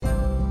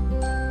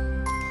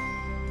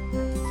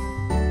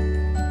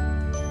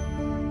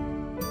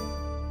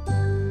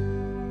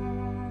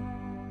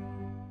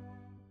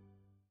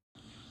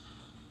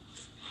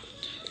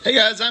Hey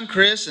guys, I'm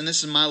Chris, and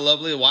this is my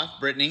lovely wife,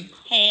 Brittany.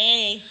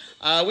 Hey.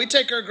 We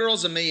take our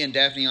girls, Amelia and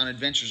Daphne, on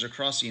adventures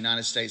across the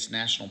United States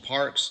national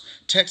parks,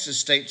 Texas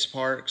states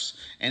parks,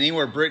 and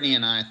anywhere Brittany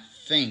and I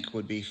think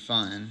would be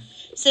fun.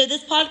 So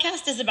this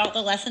podcast is about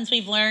the lessons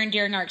we've learned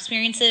during our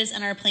experiences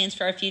and our plans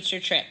for our future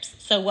trips.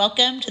 So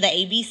welcome to the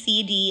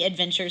ABCD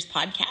Adventures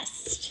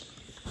podcast.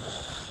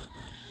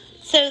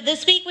 So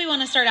this week we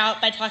want to start out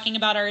by talking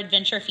about our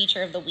adventure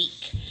feature of the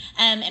week.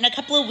 In a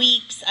couple of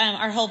weeks,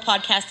 our whole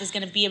podcast is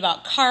going to be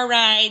about car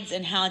rides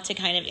and how to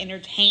kind of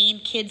entertain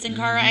kids in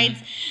car rides.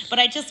 But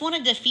I just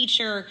wanted to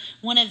feature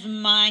one of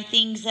my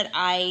things that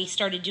I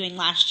started doing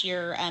last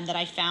year that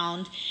I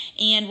found.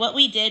 And what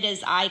we did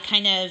is I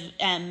kind of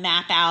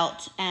map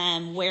out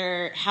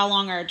how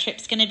long our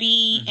trip's going to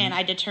be, and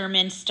I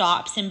determined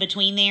stops in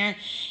between there.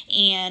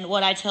 And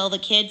what I tell the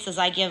kids is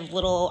I have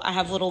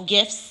little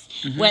gifts.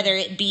 Whether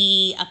it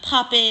be a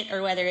puppet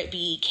or whether it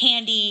be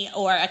candy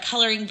or a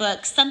coloring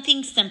book,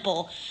 something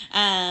simple,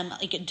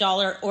 like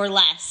 $1 or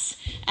less.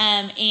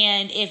 And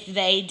if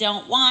they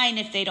don't whine,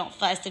 if they don't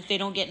fuss, if they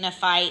don't get in a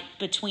fight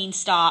between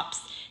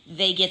stops,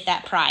 they get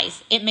that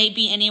prize. It may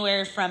be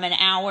anywhere from an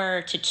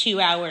hour to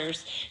 2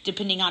 hours,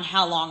 depending on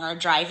how long our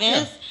drive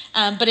is.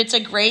 But it's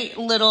a great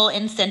little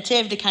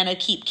incentive to kind of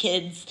keep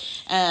kids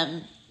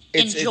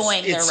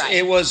enjoying their ride.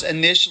 It was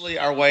initially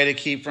our way to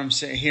keep from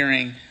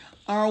hearing,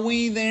 "Are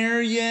we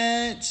there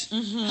yet?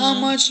 How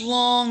much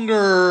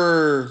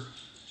longer?"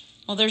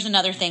 Well, there's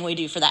another thing we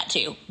do for that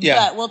too. Yeah.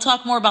 But we'll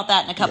talk more about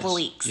that in a couple of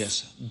weeks.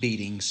 Yes,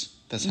 beatings.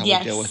 That's how we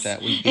deal with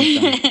that. We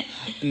beat them.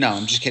 No,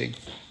 I'm just kidding.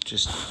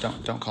 Just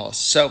don't call us.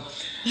 So,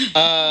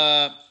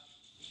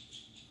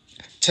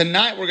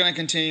 tonight we're going to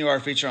continue our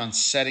feature on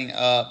setting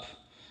up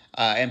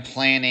and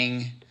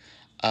planning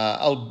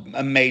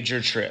a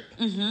major trip.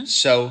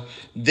 So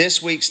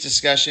this week's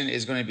discussion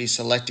is going to be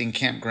selecting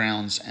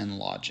campgrounds and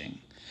lodging.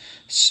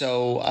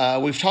 So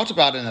we've talked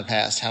about in the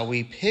past how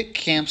we pick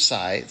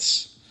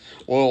campsites.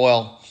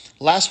 Well,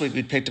 last week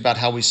we picked about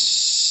how we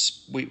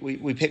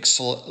picked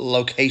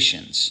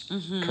locations,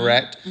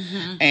 correct?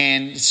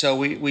 And so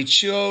we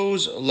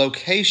chose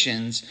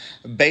locations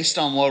based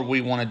on what we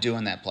want to do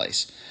in that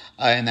place,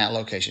 in that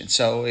location.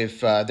 So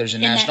if there's a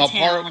national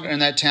park in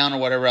that town or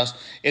whatever else,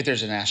 if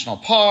there's a national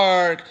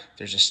park, if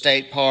there's a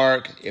state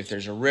park, if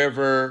there's a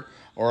river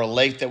or a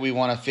lake that we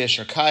want to fish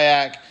or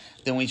kayak,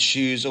 then we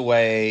choose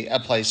a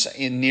place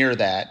near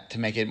that to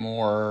make it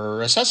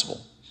more accessible,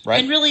 right?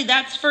 And really,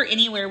 that's for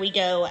anywhere we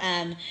go,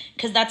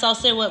 because that's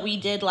also what we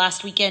did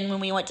last weekend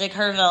when we went to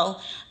Kerrville.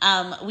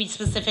 We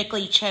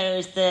specifically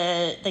chose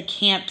the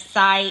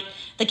campsite,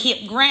 the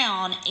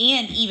campground,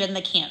 and even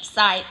the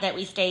campsite that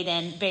we stayed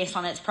in based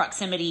on its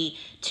proximity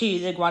to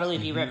the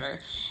Guadalupe River.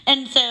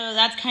 And so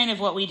that's kind of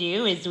what we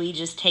do, is we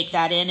just take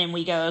that in and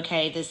we go,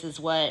 okay, this is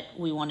what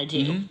we want to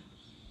do.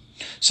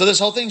 So this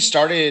whole thing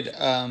started...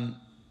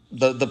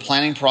 The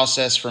planning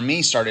process for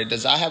me started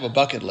as I have a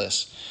bucket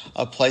list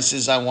of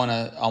places I want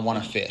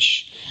to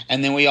fish,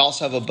 and then we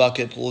also have a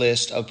bucket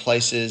list of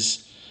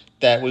places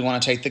that we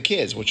want to take the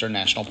kids, which are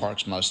national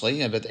parks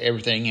mostly, but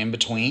everything in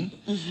between.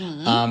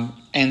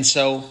 And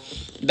so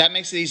that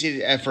makes it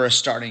easy for us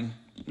starting,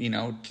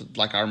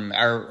 like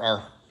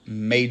our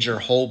major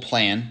whole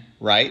plan,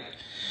 right?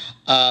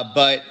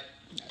 But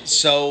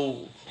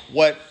so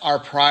what our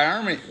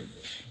primary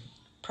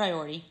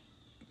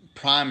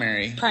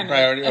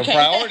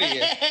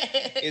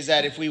is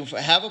that if we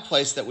have a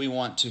place that we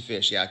want to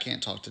fish, I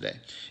can't talk today.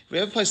 If we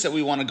have a place that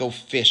we want to go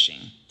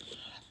fishing,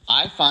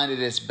 I find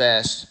it's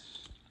best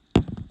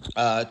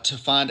to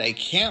find a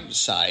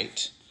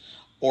campsite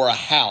or a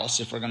house,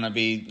 if we're going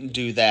to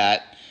do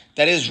that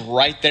is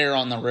right there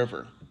on the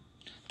river,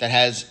 that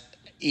has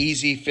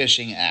easy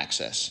fishing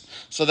access.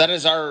 So that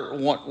is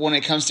when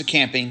it comes to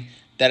camping,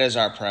 that is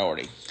our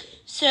priority.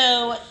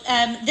 So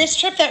this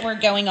trip that we're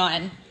going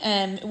on,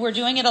 we're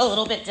doing it a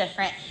little bit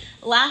different.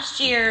 Last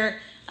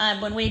year,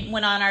 when we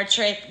went on our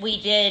trip,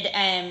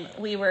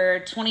 we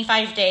were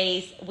 25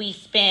 days. We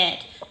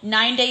spent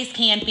 9 days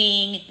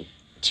camping,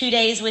 2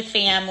 days with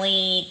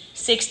family,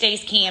 6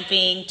 days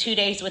camping, 2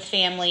 days with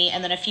family,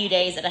 and then a few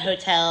days at a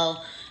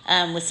hotel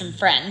with some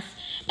friends.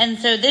 And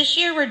so this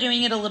year we're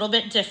doing it a little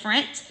bit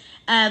different.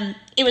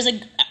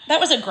 That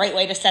was a great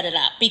way to set it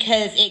up,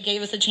 because it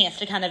gave us a chance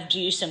to kind of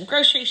do some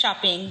grocery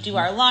shopping, do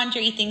our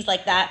laundry, things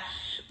like that.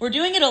 We're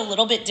doing it a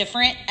little bit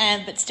different,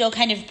 but still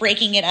kind of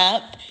breaking it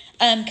up,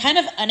 kind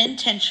of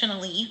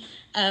unintentionally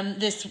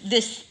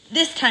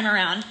this time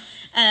around,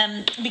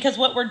 because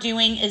what we're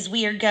doing is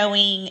we are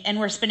going and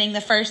we're spending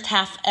the first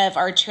half of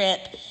our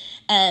trip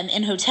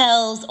in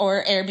hotels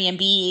or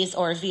Airbnbs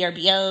or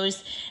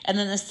VRBOs, and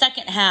then the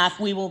second half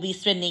we will be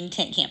spending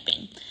tent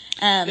camping.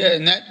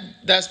 And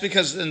that's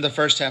because in the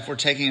first half we're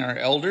taking our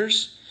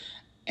elders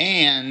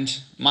and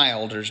my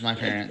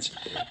parents,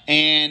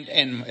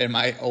 and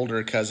my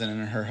older cousin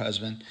and her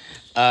husband,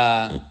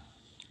 and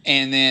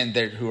then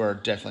who are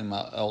definitely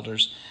my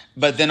elders.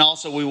 But then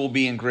also we will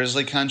be in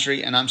grizzly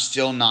country, and I'm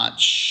still not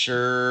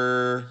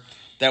sure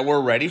that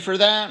we're ready for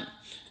that.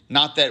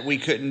 Not that we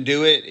couldn't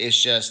do it.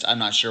 It's just I'm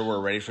not sure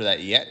we're ready for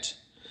that yet.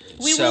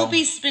 We will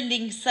be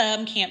spending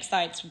some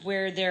campsites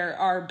where there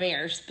are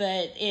bears,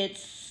 but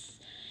it's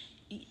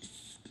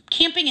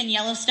camping in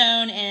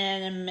Yellowstone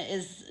and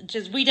is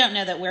just, we don't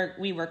know that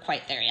we were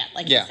quite there yet,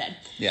 like you said.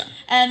 Yeah.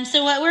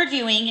 So what we're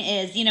doing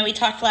is, we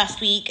talked last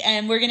week,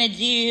 and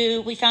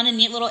we found a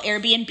neat little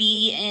Airbnb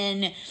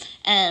in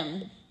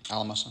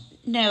Alamosa?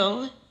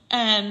 No.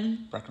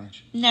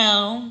 Breckenridge?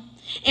 No.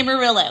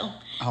 Amarillo.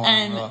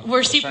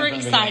 We're super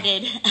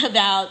excited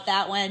about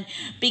that one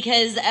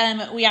because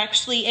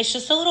it's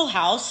just a little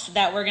house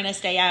that we're going to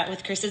stay at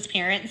with Chris's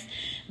parents,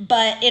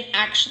 but it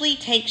actually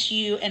takes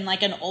you in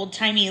like an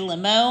old-timey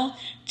limo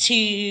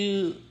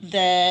to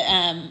the,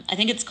 I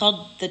think it's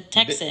called the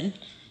Texan.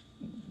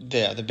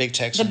 The Big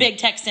Texan. The Big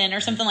Texan or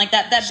something like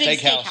that. That big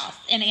steakhouse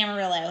in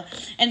Amarillo.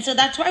 And so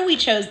that's why we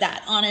chose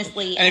that,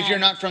 honestly. And if you're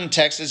not from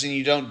Texas and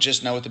you don't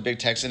just know what the Big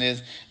Texan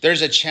is,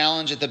 there's a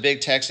challenge at the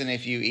Big Texan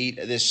if you eat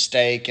this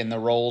steak and the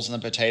rolls and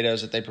the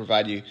potatoes that they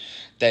provide you,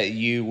 that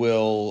you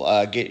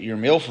will get your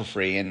meal for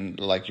free and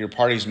like your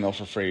party's meal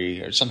for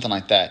free or something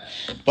like that.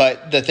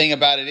 But the thing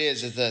about it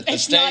is that the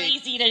it's steak... not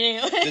easy to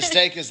do. The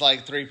steak is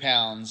like 3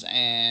 pounds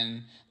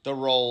and... the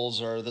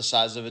rolls are the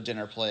size of a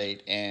dinner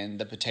plate, and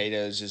the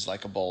potatoes is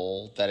like a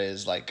bowl that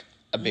is like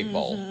a big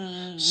bowl.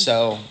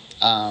 So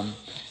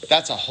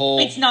that's a whole.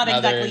 It's not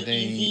exactly thing.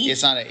 easy.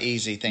 It's not an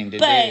easy thing to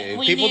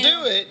do. People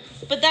do it,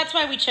 but that's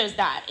why we chose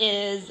that.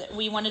 Is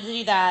we wanted to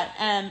do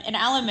that. In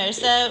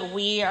Alamosa,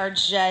 we are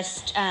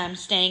just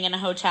staying in a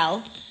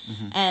hotel,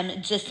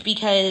 just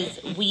because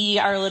we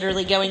are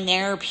literally going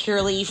there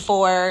purely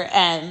for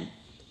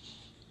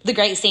the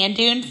Great Sand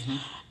Dunes.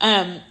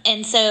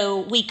 And so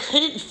we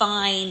couldn't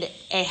find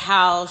a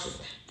house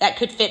that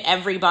could fit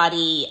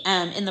everybody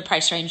in the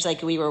price range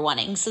like we were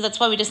wanting. So that's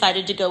why we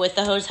decided to go with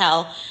the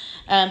hotel.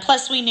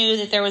 Plus, we knew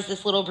that there was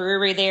this little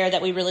brewery there that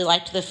we really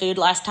liked the food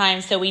last time.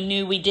 So we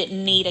knew we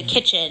didn't need a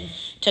kitchen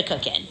to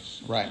cook in.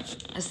 Right.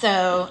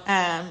 So,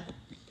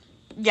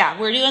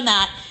 we're doing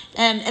that.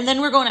 And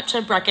then we're going up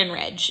to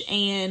Breckenridge.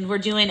 And we're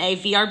doing a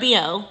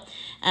VRBO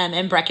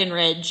in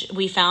Breckenridge.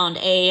 We found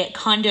a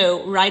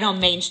condo right on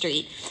Main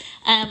Street.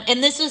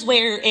 And this is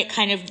where it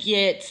kind of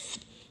gets,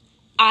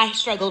 I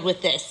struggled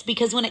with this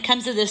because when it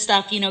comes to this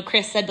stuff,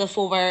 Chris said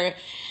before,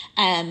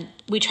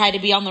 we try to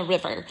be on the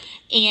river,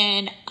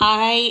 and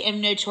I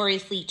am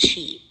notoriously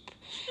cheap.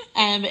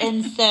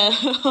 And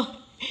so,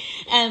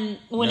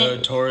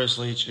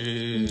 notoriously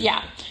cheap.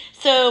 Yeah.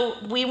 So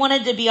we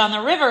wanted to be on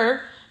the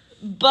river,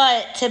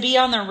 but to be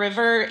on the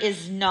river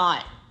is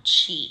not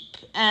cheap.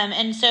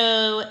 And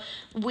so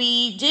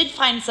we did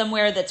find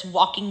somewhere that's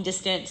walking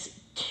distance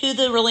to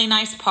the really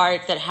nice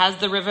park that has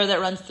the river that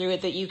runs through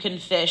it that you can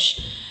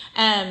fish.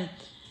 And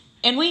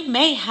we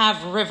may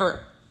have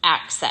river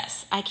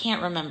access. I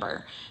can't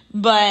remember.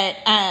 But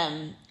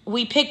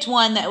we picked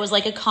one that was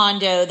like a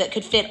condo that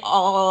could fit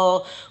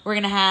all. We're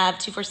going to have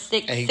 2, 4,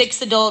 6,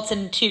 6 adults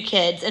and 2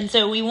 kids. And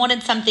so we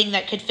wanted something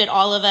that could fit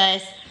all of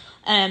us.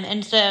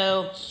 And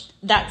so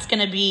that's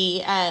going to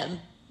be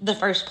the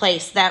first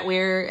place that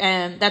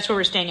that's where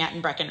we're staying at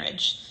in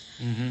Breckenridge.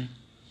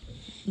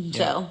 Mm-hmm.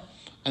 So... Yeah.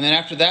 And then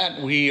after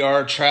that, we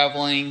are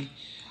traveling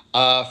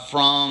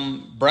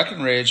from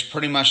Breckenridge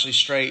pretty much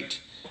straight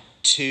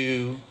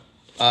to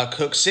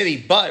Cook City.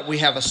 But we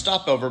have a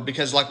stopover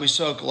because like we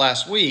spoke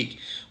last week,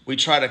 we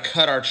try to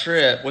cut our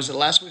trip. Was it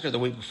last week or the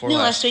week before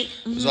last week.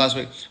 Mm-hmm. It was last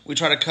week. We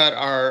try to cut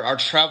our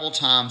travel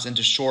times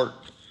into short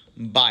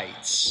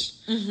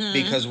bites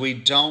because we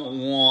don't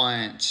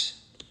want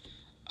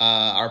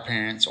our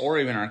parents or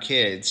even our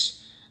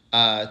kids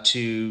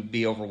to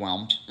be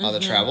overwhelmed by the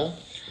travel.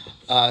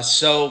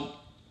 So...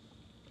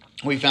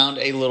 we found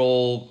a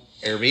little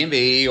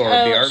Airbnb or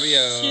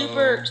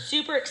VRBO.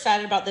 Super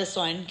excited about this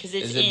one because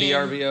it's Is it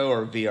VRBO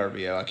or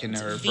VRBO? I can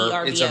never.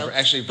 VRBO. It's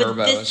actually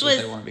Verbo. That's what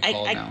they want to be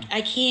called now.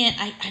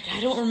 I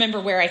don't remember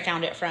where I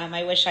found it from.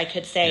 I wish I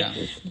could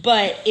say,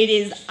 but it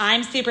is.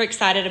 I'm super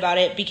excited about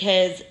it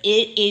because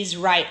it is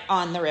right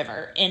on the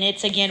river, and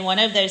it's again one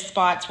of those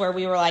spots where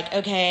we were like,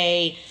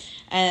 okay.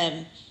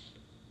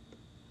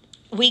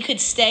 We could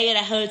stay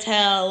at a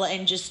hotel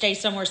and just stay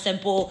somewhere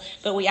simple,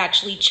 but we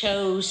actually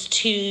chose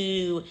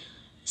to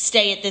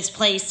stay at this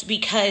place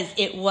because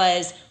it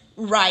was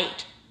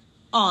right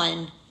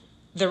on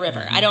the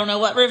river. I don't know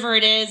what river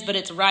it is, but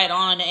it's right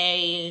on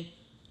a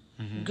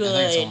good...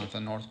 I think it's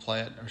on the North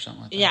Platte or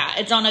something like that. Yeah,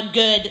 it's on a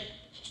good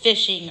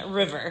fishing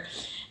river.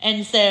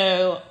 And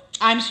so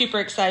I'm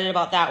super excited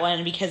about that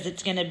one because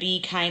it's going to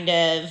be kind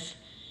of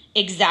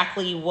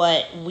exactly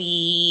what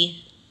the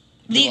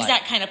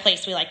exact kind of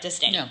place we like to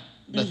stay. Yeah.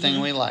 The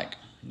thing we like.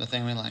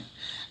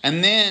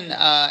 And then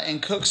in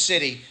Cook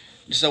City,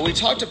 so we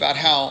talked about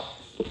how,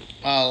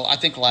 I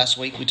think last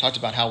week we talked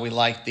about how we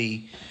like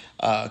the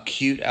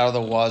cute out of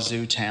the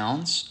wazoo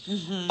towns,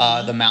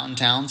 the mountain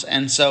towns.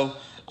 And so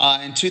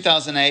in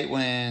 2008,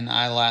 when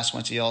I last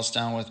went to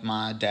Yellowstone with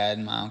my dad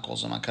and my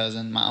uncles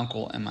and my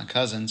uncle and my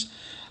cousins,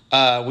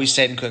 we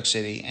stayed in Cook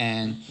City.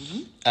 And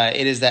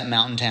it is that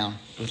mountain town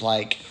with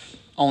like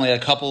only a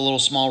couple little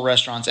small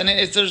restaurants. And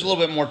there's a little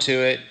bit more to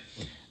it.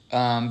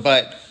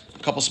 But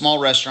a couple small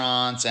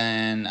restaurants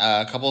and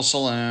a couple of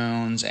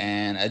saloons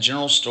and a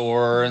general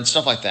store and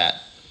stuff like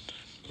that.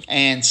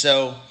 And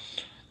so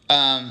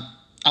I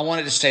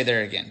wanted to stay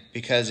there again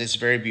because it's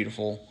very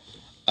beautiful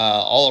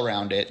all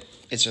around it.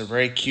 It's a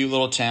very cute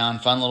little town,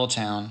 fun little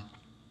town.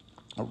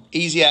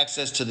 Easy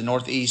access to the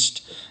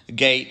northeast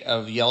gate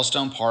of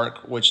Yellowstone Park,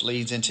 which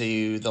leads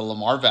into the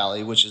Lamar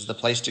Valley, which is the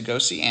place to go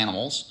see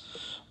animals,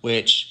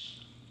 which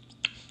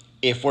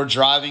if we're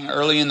driving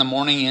early in the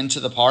morning into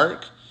the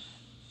park,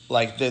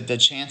 like the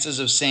chances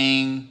of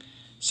seeing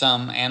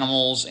some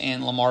animals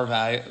in Lamar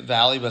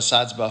Valley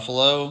besides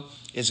buffalo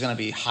is going to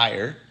be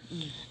higher.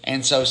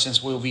 And so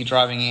since we'll be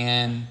driving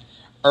in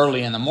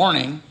early in the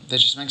morning, that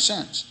just makes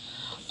sense.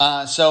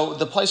 So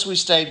the place we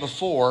stayed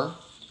before,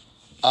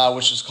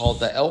 which is called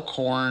the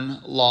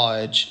Elkhorn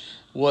Lodge,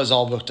 was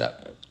all booked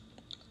up.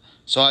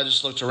 So I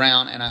just looked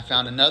around and I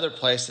found another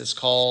place that's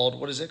called,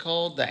 what is it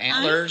called? The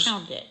Antlers? I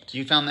found it.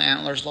 You found the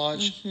Antlers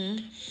Lodge?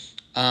 Mm-hmm.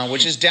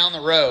 Which is down the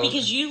road.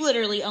 Because you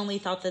literally only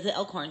thought that the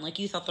Elkhorn, like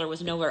you thought there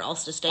was nowhere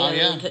else to stay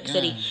in Cook yeah.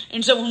 City.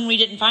 And so when we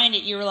didn't find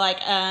it, you were like,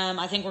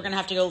 I think we're going to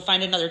have to go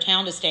find another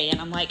town to stay in.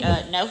 I'm like,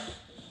 no,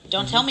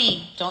 don't tell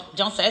me.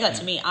 Don't say that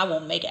to me. I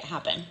won't make it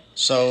happen.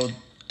 So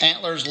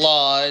Antlers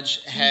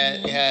Lodge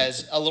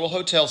has a little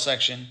hotel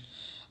section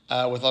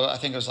with, I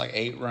think it was like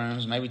 8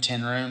 rooms, maybe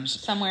 10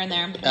 rooms. Somewhere in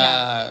there. 2 so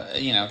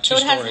it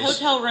stories. has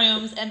hotel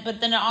rooms, but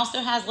then it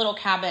also has little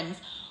cabins.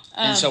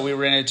 And so we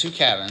rented 2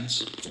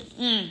 cabins.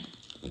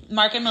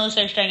 Mark and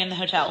Melissa are staying in the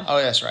hotel. Oh,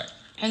 that's right.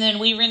 And then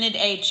we rented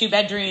a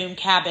 2-bedroom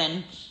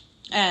cabin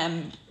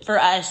for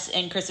us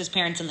and Chris's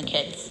parents and the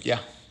kids. Yeah.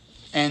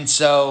 And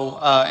so,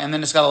 and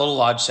then it's got a little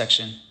lodge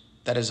section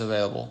that is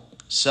available.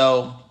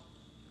 So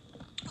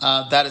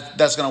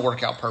that's going to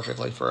work out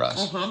perfectly for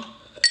us.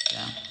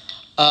 Yeah.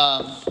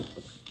 But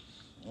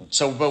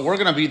we're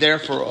going to be there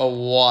for a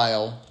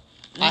while.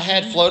 I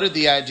had floated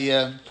the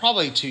idea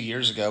probably 2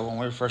 years ago when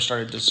we first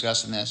started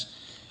discussing this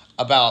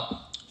about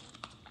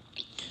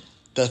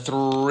the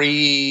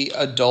 3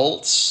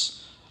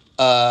 adults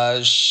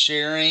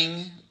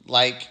sharing,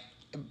 like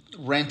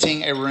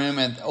renting a room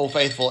at Old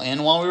Faithful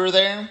Inn while we were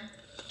there.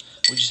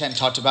 We just hadn't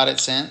talked about it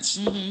since.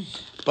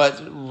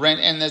 But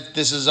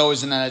this is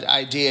always an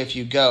idea if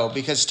you go,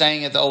 because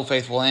staying at the Old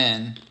Faithful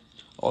Inn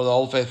or the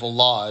Old Faithful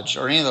Lodge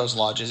or any of those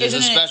lodges is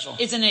a special.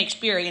 It's an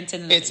experience.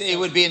 It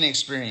would be an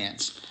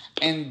experience,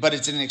 but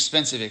it's an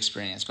expensive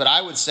experience. But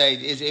I would say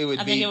it would.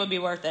 I think it would be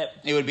worth it.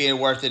 It would be a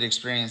worth it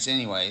experience,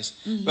 anyways.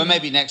 But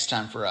maybe next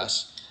time for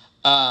us.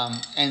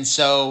 And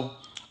so,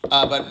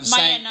 but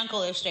my aunt and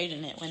uncle have stayed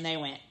in it when they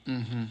went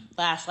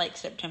last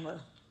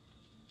September.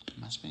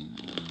 Must be.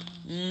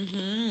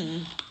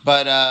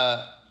 But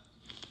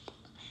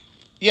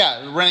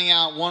renting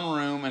out one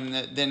room and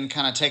then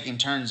kind of taking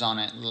turns on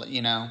it,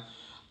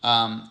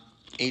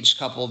 each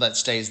couple that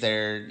stays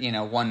there,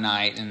 one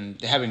night and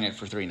having it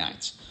for 3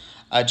 nights,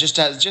 just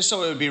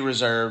so it would be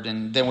reserved,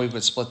 and then we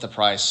would split the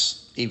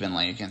price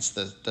evenly against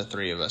the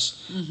 3 of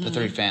us, the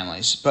 3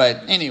 families.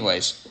 But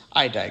anyways,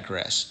 I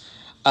digress.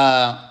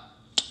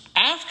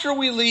 After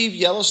we leave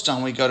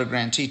Yellowstone, we go to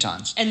Grand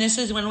Tetons. And this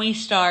is when we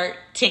start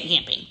tent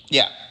camping.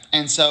 Yeah.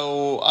 And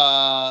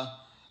so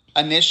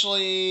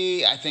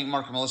initially, I think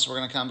Mark and Melissa were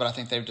going to come, but I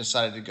think they've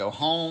decided to go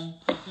home.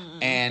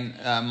 And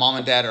Mom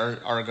and Dad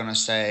are going to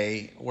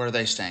stay. Where are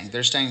they staying?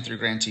 They're staying through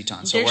Grand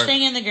Tetons. They're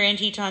staying in the Grand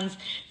Tetons.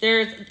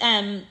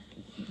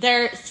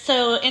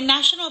 So in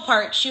national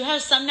parks, you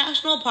have some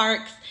national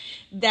parks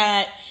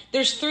that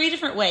there's 3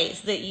 different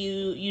ways that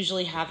you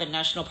usually have in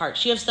national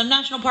parks. You have some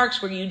national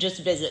parks where you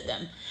just visit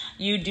them.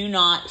 You do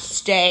not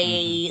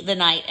stay the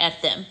night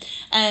at them.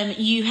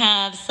 You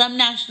have some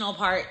national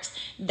parks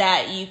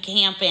that you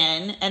camp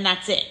in, and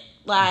that's it.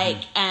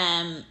 Like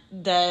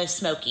the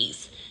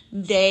Smokies.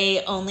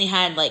 They only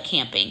had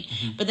camping.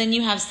 But then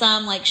you have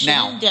some like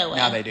Shenandoah.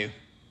 Now they do.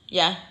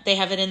 Yeah, they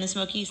have it in the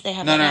Smokies. They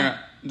have No.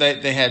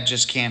 They had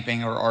just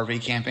camping or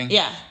RV camping.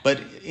 Yeah.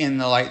 But in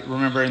the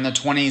remember in the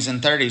 20s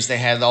and 30s they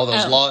had all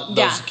those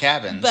those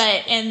cabins.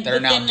 But they're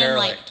now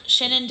derelict.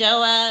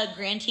 Shenandoah,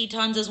 Grand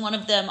Tetons is one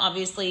of them.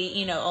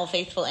 Obviously, Old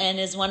Faithful Inn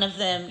is one of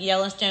them.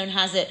 Yellowstone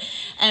has it.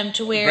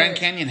 To where Grand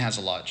Canyon has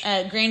a lodge.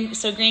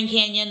 Grand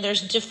Canyon.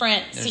 There's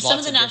different. There's some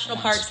of the national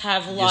parks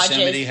have lodges.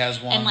 Yosemite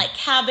has one. And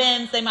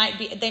cabins. They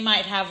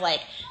might have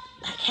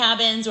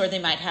cabins, or they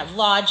might have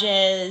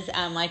lodges.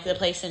 Like the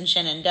place in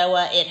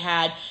Shenandoah, it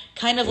had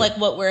kind of like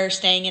what we're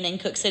staying in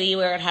Cook City,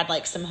 where it had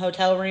some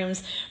hotel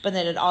rooms, but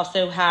then it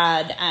also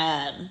had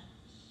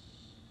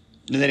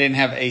they didn't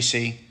have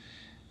AC,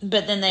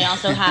 but then they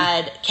also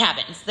had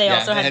cabins. They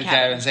had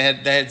cabins.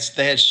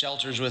 They had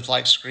shelters with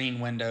screen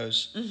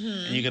windows,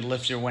 and you could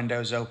lift your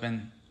windows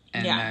open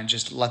and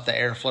just let the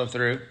air flow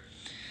through.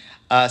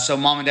 So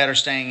Mom and Dad are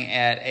staying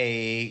at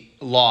a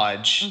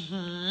lodge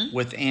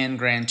within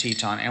Grand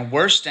Teton, and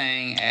we're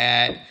staying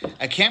at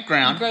a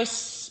campground,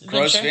 Gross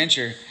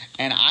Venture.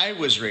 And I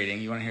was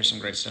reading. You want to hear some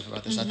great stuff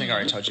about this? I think I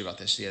already told you about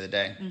this the other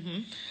day.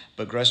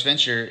 But Gross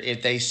Venture,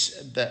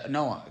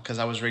 because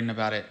I was reading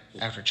about it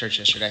after church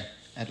yesterday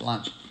at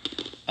lunch.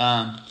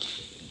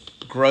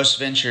 Gross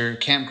Venture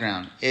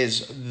Campground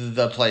is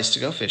the place to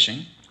go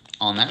fishing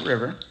on that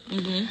river.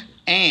 Mm-hmm.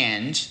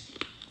 And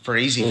for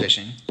easy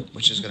fishing,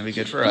 which is going to be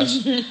good for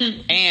us.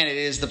 And it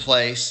is the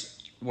place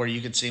where you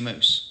could see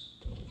moose.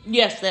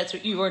 Yes, that's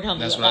what you were telling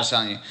me. That's what I was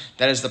telling you.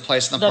 That is the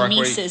place in the park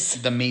Mises.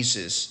 where the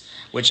Mises,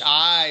 which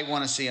I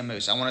want to see a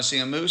moose. I want to see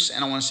a moose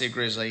and I want to see a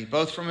grizzly,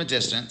 both from a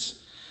distance.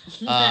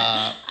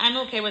 I'm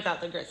okay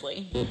without the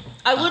grizzly.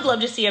 I would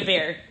love to see a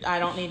bear. I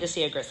don't need to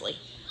see a grizzly.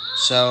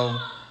 So,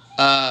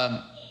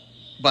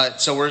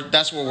 that's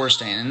where we're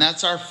staying, and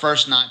that's our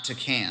first night to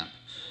camp.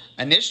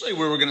 Initially,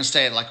 we were going to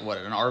stay at an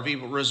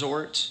RV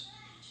resort.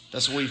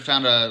 That's what we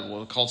found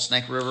called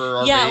Snake River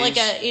RVs.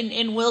 Yeah,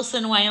 in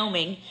Wilson,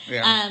 Wyoming.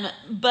 Yeah.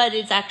 But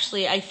it's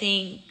actually, I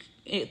think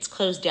it's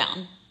closed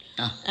down.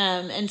 Oh.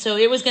 And so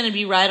it was going to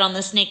be right on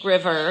the Snake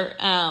River.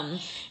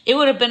 It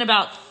would have been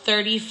about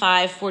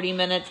 40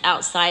 minutes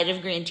outside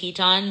of Grand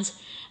Tetons.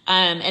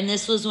 And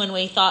this was when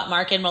we thought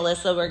Mark and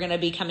Melissa were going to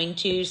be coming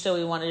too. So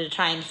we wanted to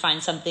try and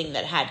find something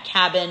that had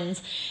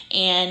cabins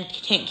and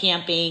tent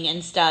camping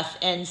and stuff.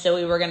 And so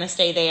we were going to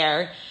stay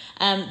there.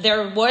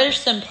 There were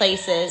some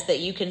places that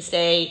you can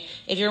stay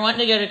if you're wanting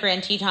to go to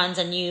Grand Tetons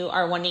and you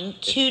are wanting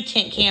to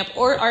tent camp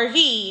or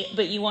RV,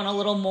 but you want a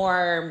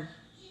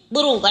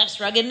little less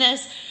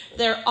ruggedness.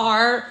 There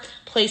are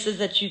places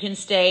that you can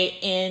stay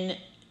in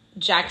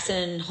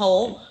Jackson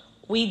Hole.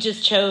 We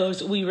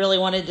really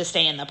wanted to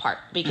stay in the park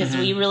because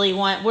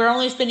we're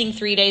only spending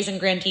 3 days in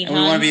Grand Tetons. And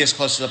we want to be as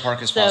close to the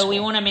park as possible. So we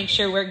want to make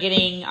sure we're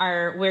getting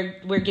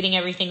we're getting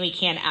everything we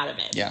can out of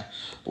it. Yeah.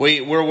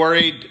 We're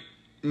worried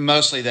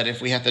mostly that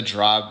if we have to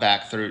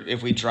drive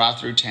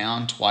through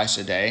town twice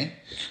a day,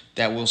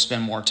 that we'll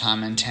spend more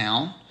time in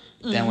town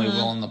than we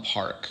will in the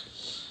park.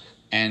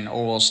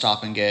 Or we'll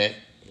stop and get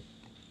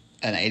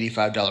an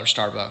 $85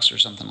 Starbucks or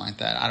something like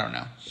that. I don't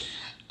know.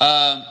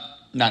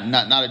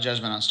 Not a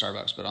judgment on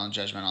Starbucks, but on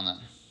judgment on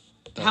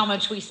how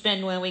much we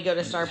spend when we go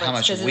to Starbucks. How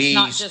much it's we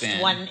not spend.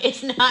 Just one.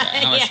 It's not.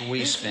 How much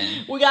we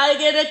spend. We gotta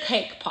get a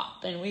cake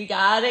pop, and we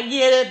gotta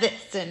get a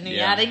this, and we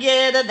gotta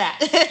get a that.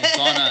 It's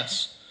on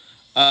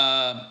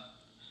us.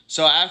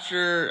 So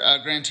after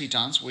Grand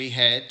Tetons, we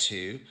head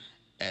to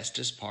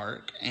Estes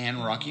Park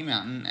and Rocky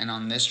Mountain, and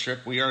on this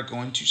trip we are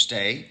going to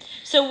stay.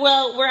 So,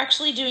 we're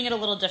actually doing it a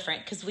little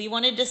different because we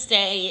wanted to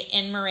stay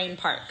in Moraine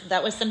Park.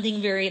 That was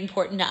something very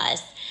important to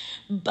us.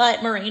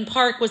 But Moraine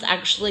Park was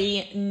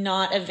actually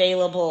not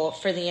available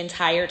for the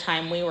entire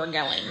time we were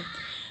going.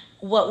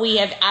 What we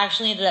have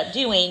actually ended up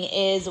doing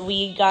is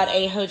we got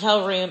a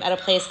hotel room at a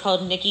place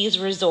called Nikki's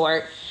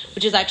Resort,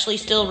 which is actually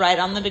still right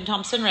on the Big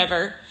Thompson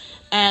River.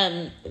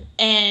 And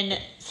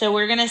so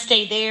we're going to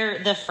stay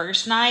there the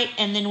first night,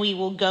 and then we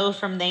will go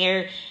from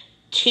there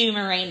to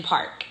Moraine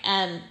Park.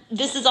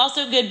 This is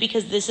also good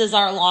because this is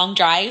our long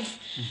drive.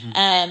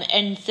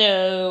 And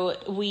so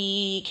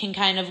we can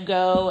kind of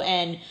go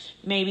and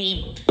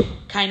maybe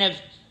kind of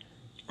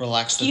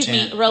relax the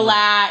tent.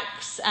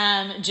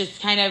 Just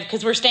kind of,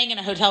 because we're staying in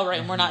a hotel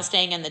room. We're not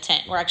staying in the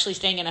tent. We're actually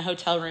staying in a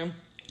hotel room.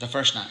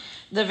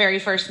 The very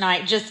first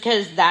night, just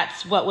because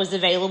that's what was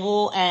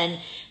available. And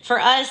for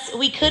us,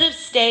 we could have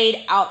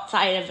stayed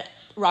outside of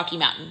Rocky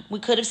Mountain. We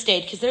could have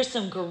stayed because there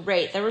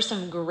were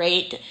some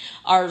great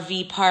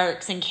RV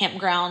parks and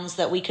campgrounds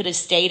that we could have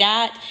stayed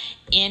at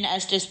in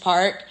Estes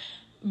Park.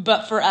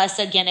 But for us,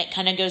 again, it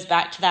kind of goes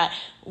back to that.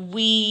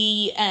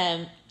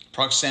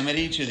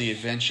 Proximity to the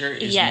adventure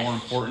is more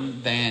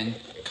important than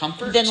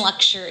comfort. Than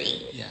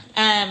luxury. Yeah.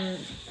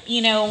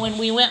 When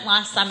we went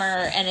last summer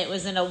and it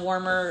was in a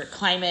warmer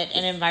climate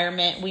and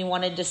environment, we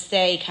wanted to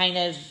stay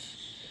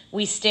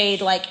we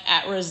stayed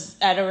at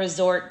a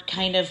resort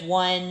kind of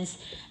ones.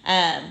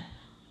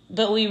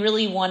 But we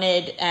really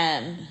wanted,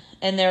 and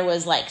there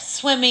was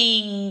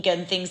swimming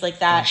and things like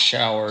that.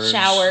 Showers.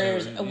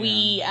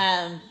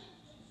 Yeah.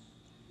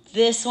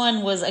 This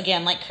one was,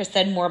 again, like Chris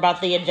said, more about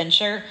the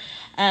adventure.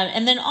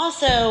 And then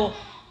also,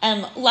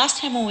 last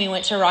time when we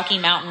went to Rocky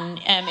Mountain,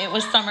 it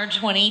was summer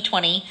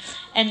 2020.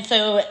 And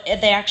so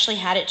they actually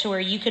had it to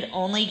where you could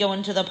only go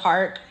into the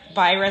park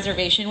by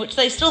reservation, which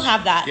they still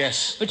have that.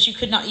 Yes. But you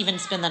could not even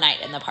spend the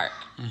night in the park.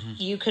 Mm-hmm.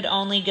 You could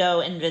only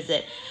go and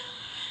visit.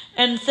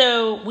 And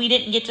so we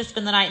didn't get to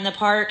spend the night in the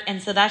park.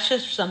 And so that's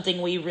just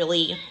something we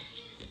really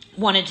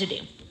wanted to do.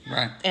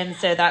 Right. And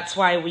so that's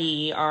why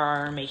we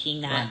are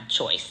making that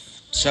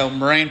choice. So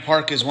Moraine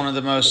Park is one of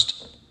the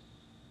most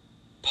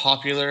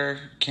popular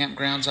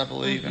campgrounds, I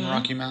believe, in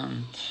Rocky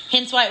Mountain.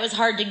 Hence why it was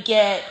hard to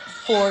get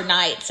 4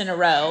 nights in a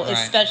row,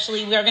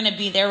 especially we're going to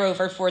be there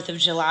over 4th of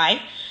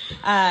July.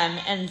 And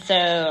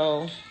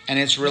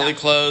it's really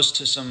close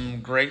to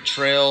some great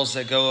trails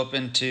that go up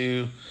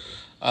into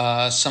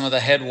some of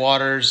the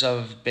headwaters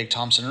of Big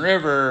Thompson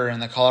River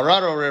and the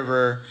Colorado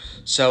River.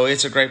 So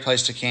it's a great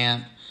place to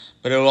camp,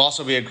 but it will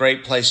also be a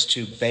great place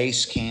to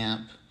base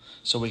camp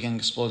so we can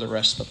explore the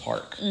rest of the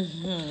park.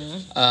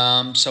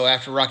 So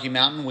after Rocky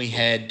Mountain, we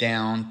head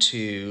down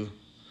to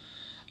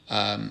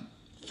Fun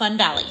Fun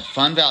Valley.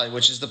 Fun Valley,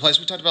 which is the place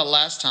we talked about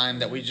last time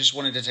that we just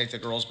wanted to take the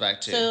girls back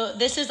to. So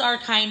this is our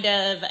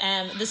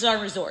this is our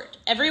resort.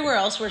 Everywhere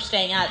else we're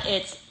staying at,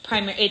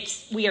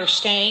 we are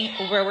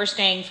staying where we're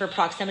staying for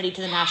proximity to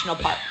the national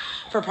park,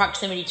 for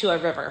proximity to a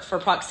river, for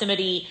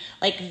proximity,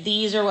 like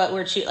these are what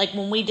we're choosing. Like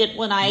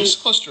It's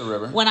close to a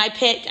river. When I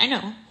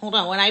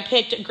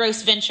picked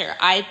Gross Venture,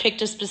 I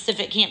picked a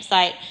specific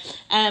campsite,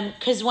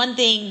 because one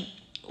thing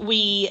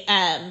we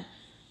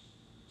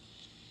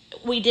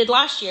did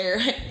last year,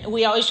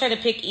 we always try to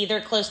pick either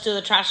close to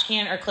the trash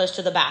can or close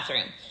to the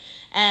bathroom.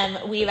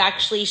 We've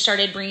actually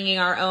started bringing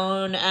our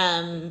own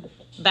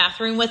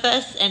bathroom with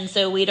us, and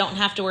so we don't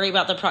have to worry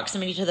about the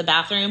proximity to the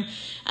bathroom.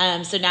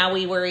 So now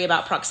we worry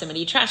about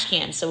proximity trash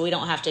cans, so we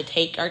don't have to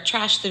take our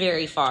trash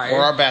very far. Or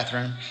our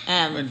bathroom.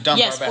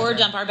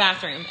 Dump our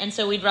bathroom. And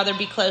so we'd rather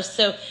be close.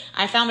 So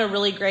I found a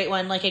really great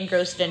one, like in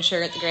Gross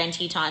Venture at the Grand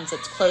Tetons.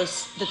 That's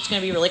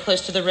going to be really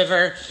close to the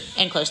river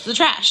and close to the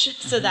trash.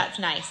 So that's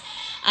nice.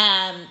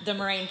 The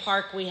Moraine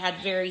Park we had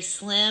very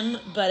slim,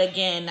 but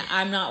again,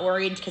 I'm not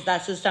worried because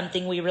that's just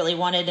something we really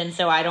wanted, and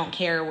so I don't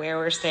care where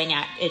we're staying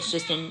at.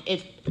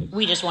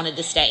 We just wanted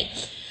to stay.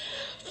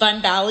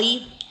 Fun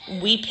Valley,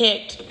 we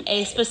picked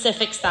a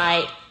specific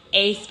site,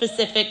 a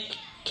specific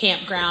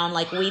campground.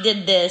 Like we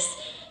did this,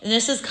 and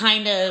this is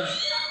kind of,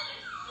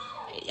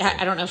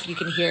 I don't know if you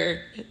can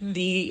hear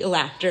the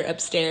laughter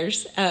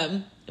upstairs,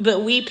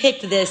 but we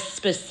picked this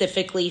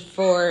specifically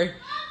for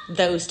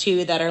those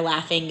two that are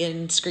laughing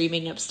and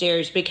screaming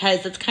upstairs,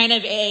 because it's kind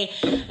of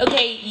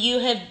you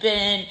have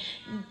been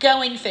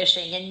going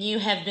fishing and you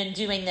have been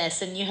doing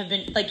this and you have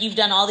been you've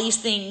done all these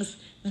things.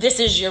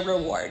 This is your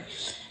reward.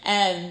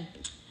 And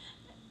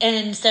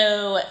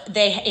so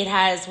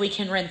we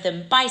can rent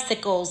them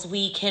bicycles,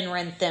 we can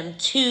rent them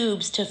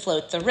tubes to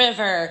float the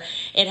river.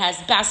 It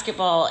has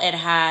basketball, it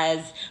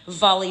has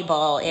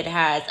volleyball, it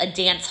has a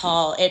dance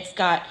hall. It's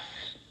got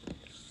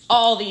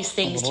all these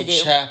things to do.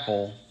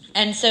 Chapel.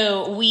 And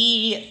so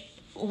we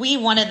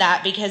wanted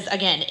that because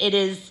again,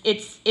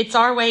 it's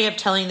our way of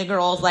telling the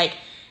girls, like,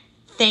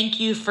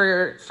 thank you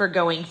for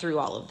going through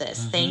all of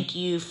this. Mm-hmm. Thank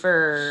you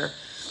for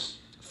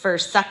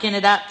sucking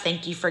it up.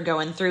 Thank you for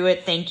going through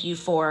it. Thank you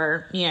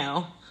for,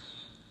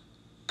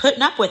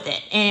 putting up with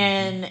it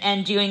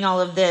and doing all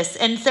of this.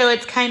 And so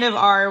it's kind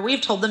of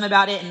we've told them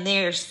about it and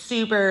they're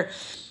super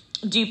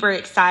duper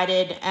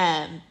excited.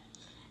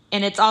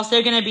 And it's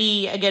also going to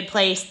be a good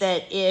place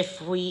that if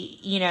we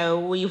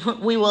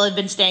will have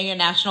been staying in a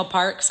national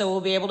park, so we'll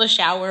be able to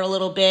shower a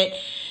little bit,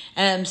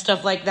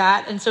 stuff like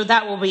that. And so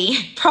that will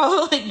be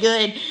probably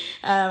good.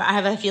 I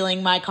have a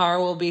feeling my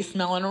car will be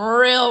smelling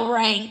real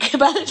rank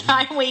by the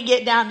time we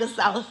get down to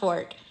South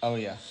Fork. Oh,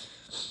 yeah.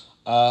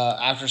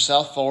 After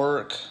South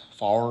Fork,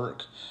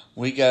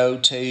 we go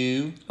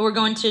to... We're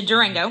going to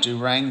Durango.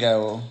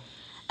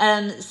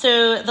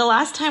 So the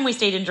last time we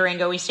stayed in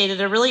Durango, we stayed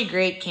at a really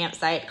great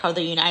campsite called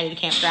the United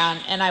Campground,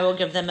 and I will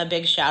give them a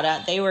big shout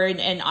out. They were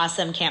an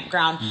awesome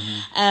campground.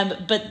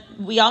 Mm-hmm. But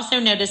we also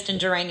noticed in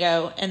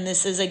Durango, and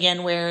this is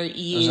again where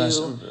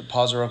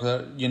Pause real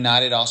quick.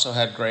 United also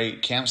had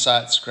great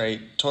campsites,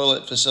 great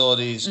toilet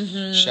facilities,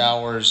 mm-hmm.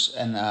 showers,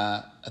 and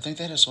I think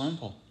they had a swimming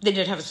pool. They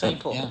did have a swimming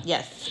pool, yeah.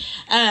 Yes.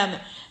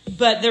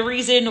 But the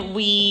reason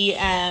we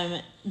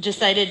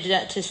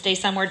decided to stay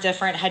somewhere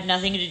different had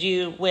nothing to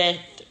do with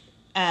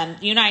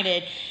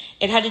United.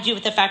 It had to do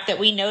with the fact that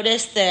we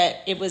noticed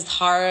that it was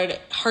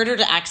harder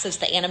to access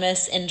the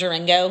Animus in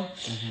Durango.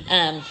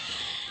 Mm-hmm.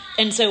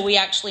 And so we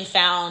actually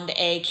found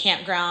a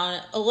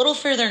campground a little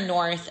further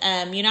north.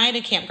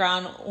 United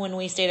Campground, when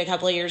we stayed a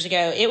couple of years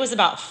ago, it was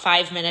about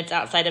 5 minutes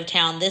outside of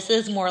town. This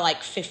is more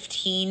like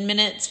 15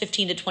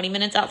 to 20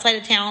 minutes outside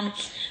of town.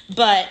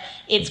 But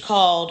it's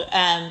called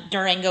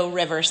Durango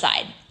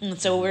Riverside. And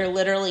so we're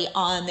literally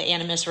on the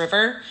Animus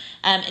River.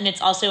 And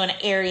it's also an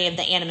area of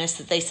the Animus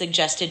that they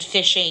suggested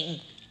fishing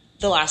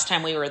the last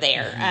time we were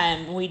there.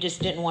 Mm-hmm. We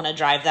just didn't want to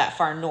drive that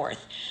far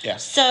north.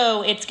 Yes.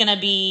 So it's going to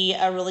be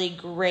a really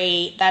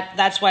great,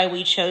 that's why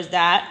we chose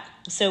that.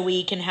 So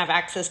we can have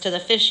access to the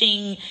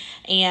fishing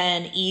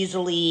and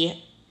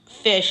easily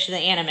fish the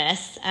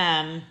Animus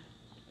and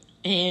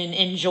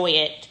enjoy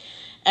it.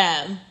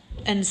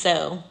 And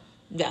so,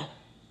 yeah.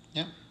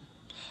 Yep.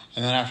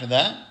 And then after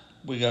that,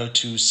 we go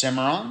to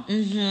Cimarron.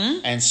 Mm-hmm.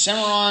 And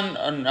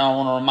Cimarron, I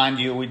want to remind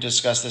you, we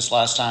discussed this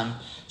last time.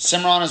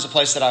 Cimarron is a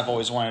place that I've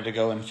always wanted to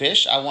go and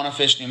fish. I want to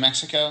fish New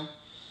Mexico.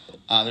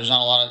 There's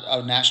not a lot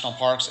of national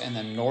parks in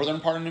the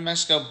northern part of New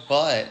Mexico,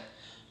 but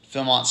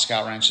Philmont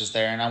Scout Ranch is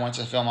there. And I went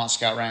to Philmont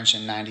Scout Ranch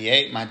in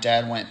 98. My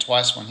dad went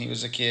twice when he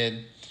was a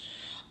kid.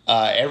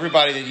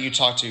 Everybody that you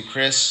talk to,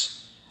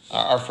 Chris,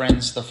 our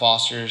friends, the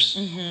Fosters,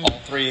 mm-hmm. all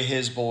three of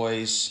his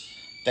boys,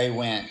 they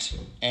went.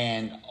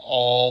 And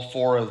all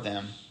four of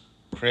them,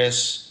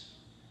 Chris,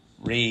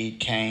 Reed,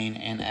 Kane,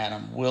 and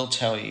Adam, will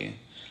tell you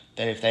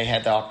that if they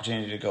had the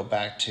opportunity to go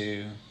back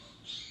to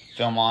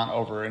Philmont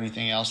over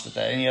anything else,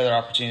 any other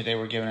opportunity they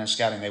were given in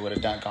scouting, they would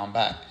have gone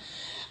back.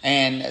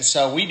 And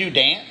so we do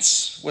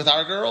dance with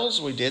our girls.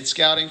 We did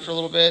scouting for a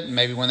little bit. And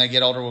maybe when they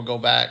get older, we'll go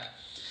back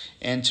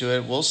into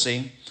it. We'll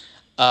see.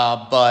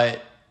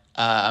 But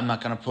I'm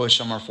not going to push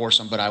them or force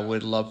them, but I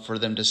would love for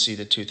them to see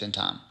the tooth of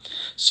time.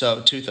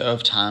 So,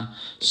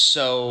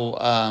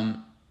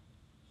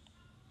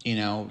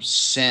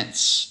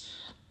 since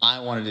I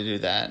wanted to do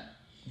that,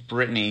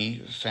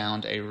 Brittany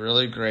found a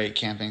really great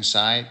camping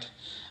site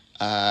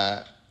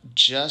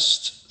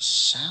just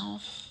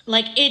south.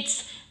 Like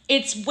it's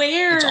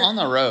where it's on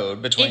the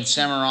road between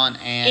Cimarron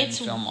and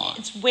Philmont.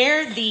 It's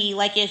where the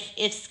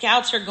if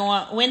scouts are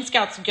going, when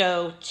scouts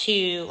go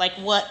to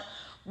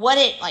what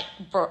it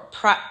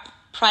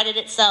prided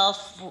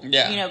itself,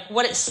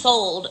 what it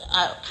sold,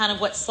 kind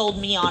of what sold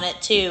me on it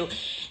too,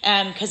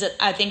 because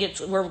I think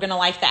we're going to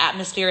like the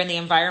atmosphere and the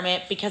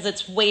environment, because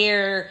it's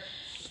where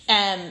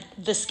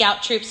the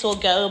scout troops will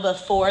go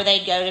before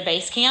they go to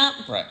base camp.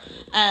 Right.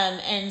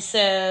 And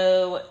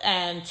so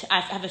I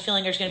have a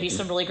feeling there's going to be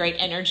some really great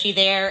energy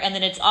there. And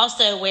then it's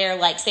also where,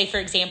 say, for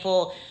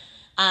example,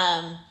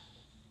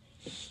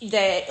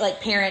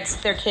 parents,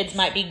 their kids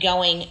might be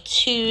going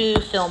to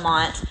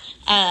Philmont.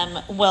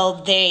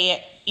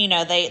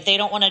 They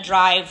don't want to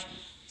drive.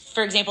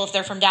 For example, if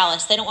they're from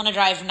Dallas, they don't want to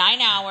drive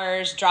 9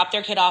 hours, drop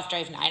their kid off,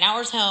 drive 9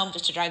 hours home,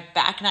 just to drive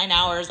back 9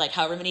 hours,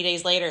 however many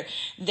days later.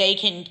 They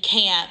can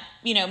camp,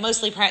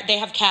 mostly they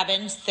have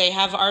cabins, they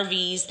have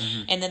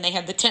RVs, and then they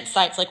have the tent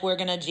sites like we're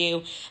going to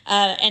do.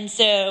 And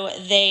so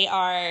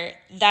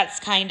that's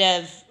kind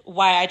of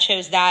why I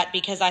chose that,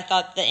 because I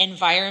thought the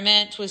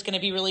environment was going to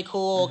be really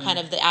cool, kind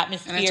of the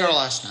atmosphere. And it's our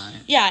last night.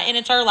 Yeah, and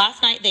it's our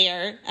last night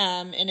there.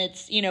 And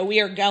it's, we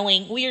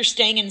are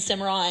staying in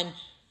Cimarron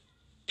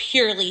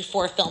purely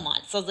for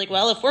Philmont. So I was like,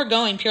 well, if we're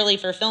going purely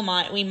for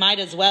Philmont, we might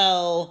as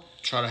well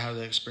try to have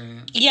the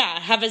experience. Yeah,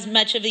 have as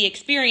much of the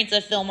experience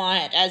of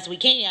Philmont as we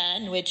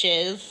can, which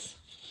is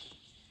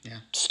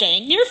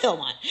staying near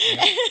Philmont.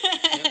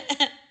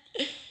 Yep.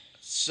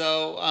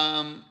 So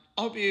I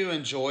hope you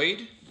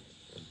enjoyed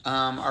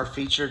our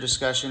feature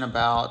discussion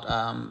about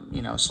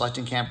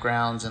selecting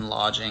campgrounds and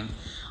lodging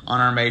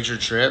on our major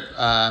trip.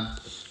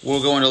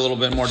 We'll go into a little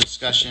bit more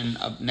discussion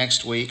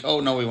next week.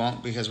 Oh, no, we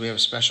won't, because we have a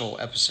special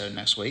episode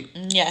next week.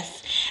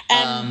 Yes.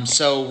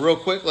 So real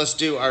quick, let's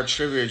do our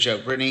trivia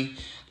joke. Brittany,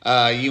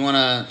 you want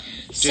to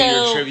do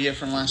your trivia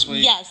from last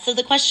week? Yeah, so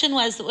the question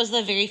was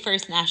the very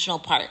first national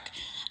park.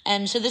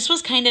 So this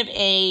was kind of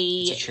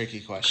It's a tricky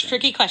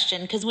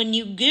question. Because when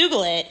you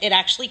Google it, it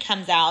actually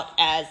comes out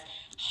as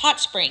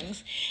Hot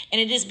Springs, and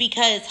it is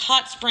because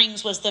Hot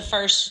Springs was the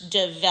first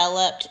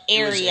developed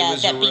area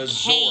that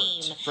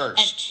became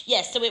first.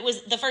 Yes, so it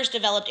was the first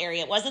developed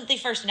area. It wasn't the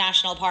first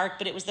national park,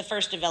 but it was the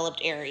first developed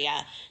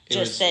area.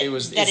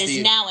 That is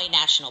now a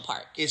national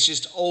park. It's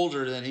just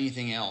older than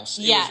anything else.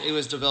 It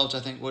was developed, I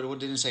think. What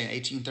did it say, in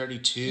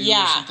 1832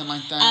 or something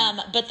like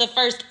that? But the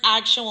first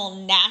actual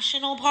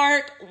national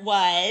park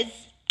was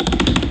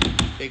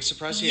big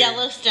surprise here.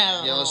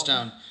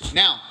 Yellowstone.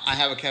 Now, I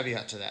have a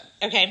caveat to that.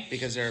 Okay.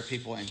 Because there are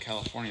people in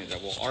California that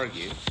will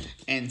argue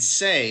and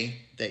say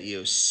that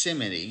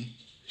Yosemite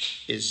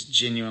is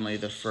genuinely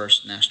the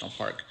first national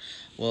park.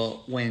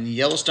 Well, when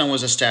Yellowstone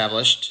was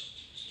established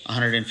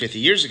 150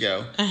 years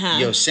ago,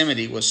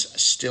 Yosemite was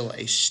still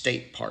a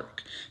state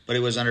park, but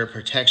it was under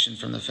protection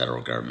from the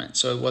federal government,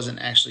 so it wasn't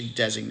actually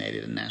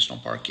designated a national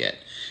park yet.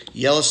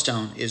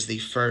 Yellowstone is the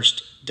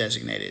first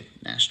designated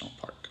national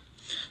park.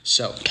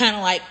 So kind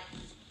of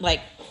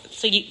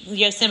so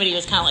Yosemite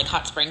was kind of like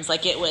Hot Springs.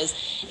 It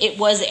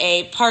was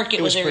a park.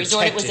 It was a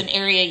resort. It was an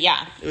area.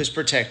 Yeah. It was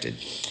protected.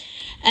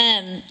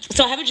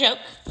 So I have a joke.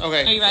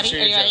 Okay. Are you ready?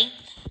 Are you ready?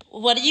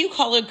 What do you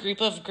call a group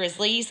of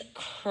grizzlies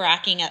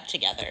cracking up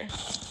together?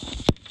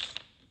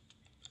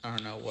 I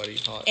don't know. What do you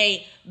call it?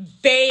 A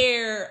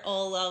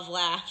barrel of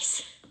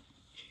laughs.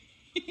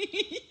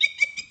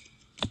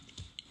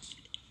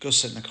 Go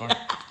sit in the car.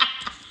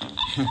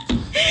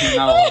 You're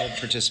not allowed to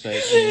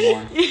participate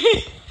anymore.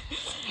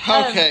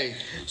 Okay,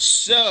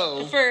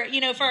 so for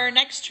our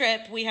next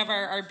trip, we have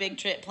our big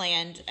trip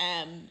planned,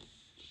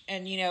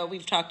 and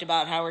we've talked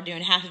about how we're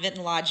doing half of it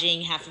in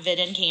lodging, half of it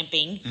in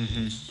camping.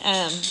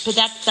 But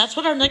that's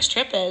what our next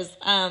trip is.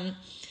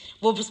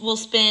 We'll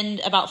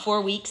spend about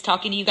 4 weeks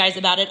talking to you guys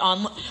about it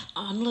on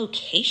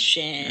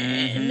location,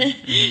 and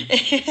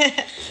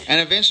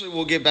eventually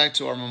we'll get back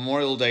to our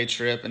Memorial Day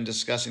trip and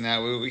discussing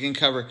that. We can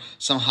cover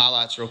some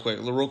highlights real quick.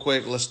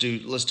 Let's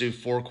do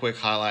 4 quick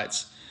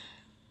highlights.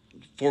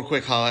 4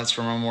 quick highlights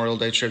from our Memorial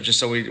Day trip, just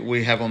so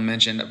we have them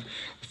mentioned.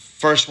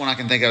 First one I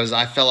can think of is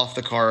I fell off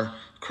the car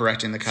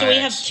correcting the kayaks. So we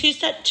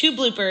have two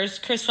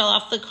bloopers. Chris fell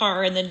off the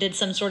car and then did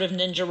some sort of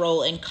ninja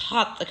roll and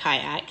caught the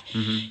kayak.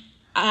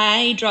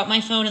 I dropped my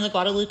phone in the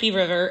Guadalupe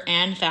River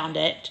and found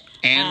it.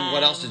 And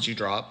what else did you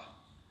drop?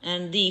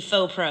 And the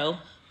faux pro.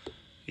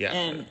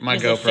 Yeah, my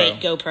GoPro. GoPro. A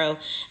fake GoPro.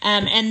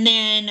 And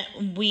then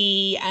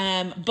we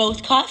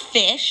both caught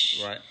fish.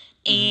 Right.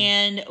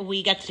 And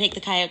we got to take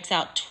the kayaks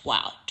out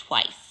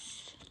twice.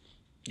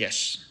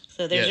 Yes.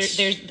 So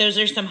those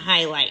are some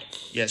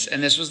highlights. Yes,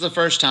 and this was the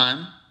first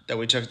time that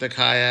we took the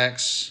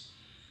kayaks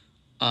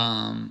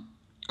on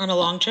a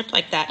long trip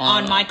like that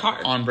on my car,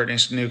 on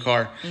Brittany's new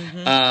car.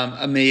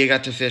 Amelia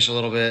got to fish a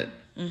little bit.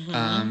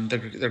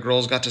 The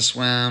girls got to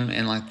swim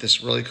in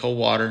this really cold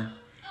water.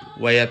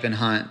 way up in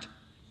Hunt.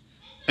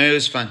 It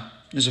was fun.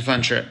 It was a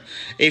fun trip.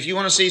 If you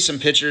want to see some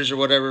pictures or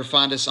whatever,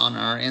 find us on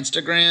our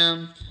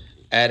Instagram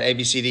at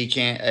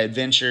ABCD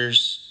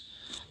Adventures.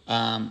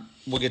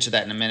 We'll get to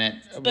that in a minute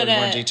with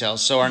more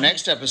details. So our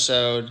next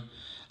episode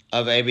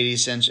of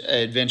ABCD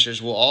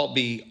Adventures will all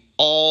be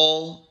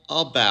all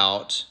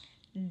about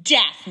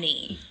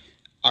Daphne.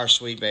 Our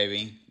sweet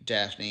baby,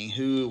 Daphne.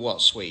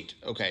 Sweet.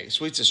 Okay,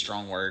 sweet's a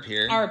strong word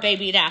here. Our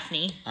baby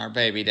Daphne. Our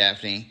baby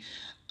Daphne,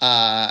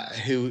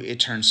 who it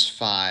turns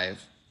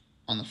 5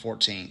 on the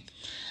 14th.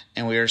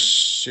 And we are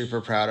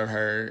super proud of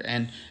her.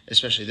 And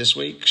especially this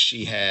week,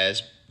 she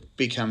has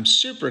become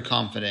super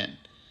confident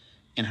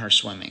in her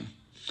swimming.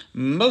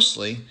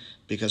 Mostly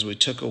because we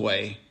took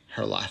away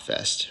her life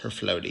vest, her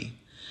floaty.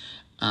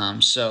 A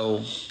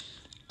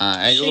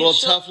little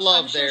tough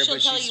love there,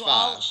 but she's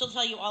 5. She'll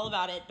tell you all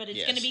about it. But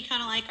it's going to be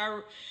kind of like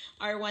our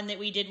one that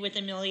we did with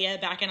Amelia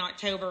back in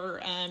October,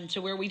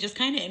 to where we just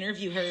kind of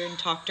interview her and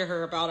talk to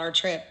her about our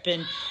trip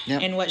and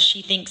what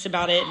she thinks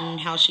about it and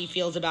how she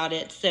feels about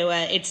it. So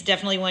it's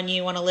definitely one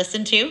you want to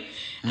listen to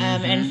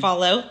and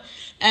follow.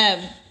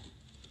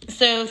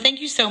 So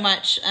thank you so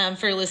much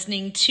for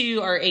listening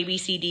to our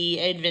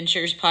ABCD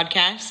Adventures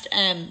podcast.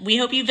 We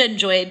hope you've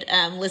enjoyed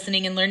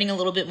listening and learning a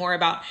little bit more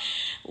about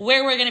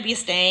where we're going to be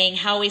staying,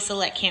 how we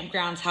select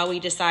campgrounds, how we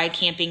decide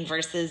camping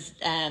versus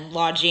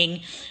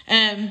lodging.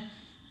 And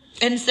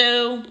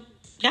so,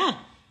 yeah.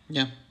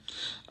 Yeah.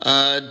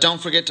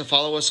 Don't forget to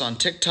follow us on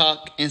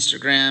TikTok,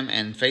 Instagram,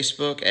 and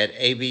Facebook at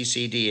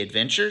ABCD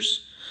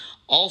Adventures.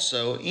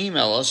 Also,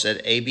 email us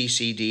at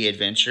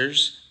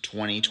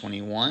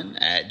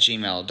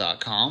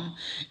abcdadventures2021@gmail.com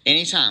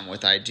anytime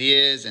with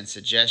ideas and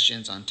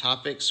suggestions on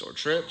topics or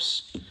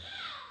trips.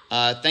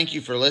 Thank you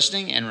for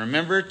listening, and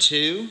remember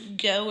to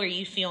go where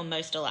you feel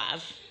most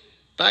alive.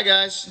 Bye,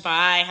 guys.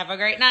 Bye. Have a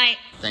great night.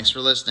 Thanks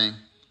for listening.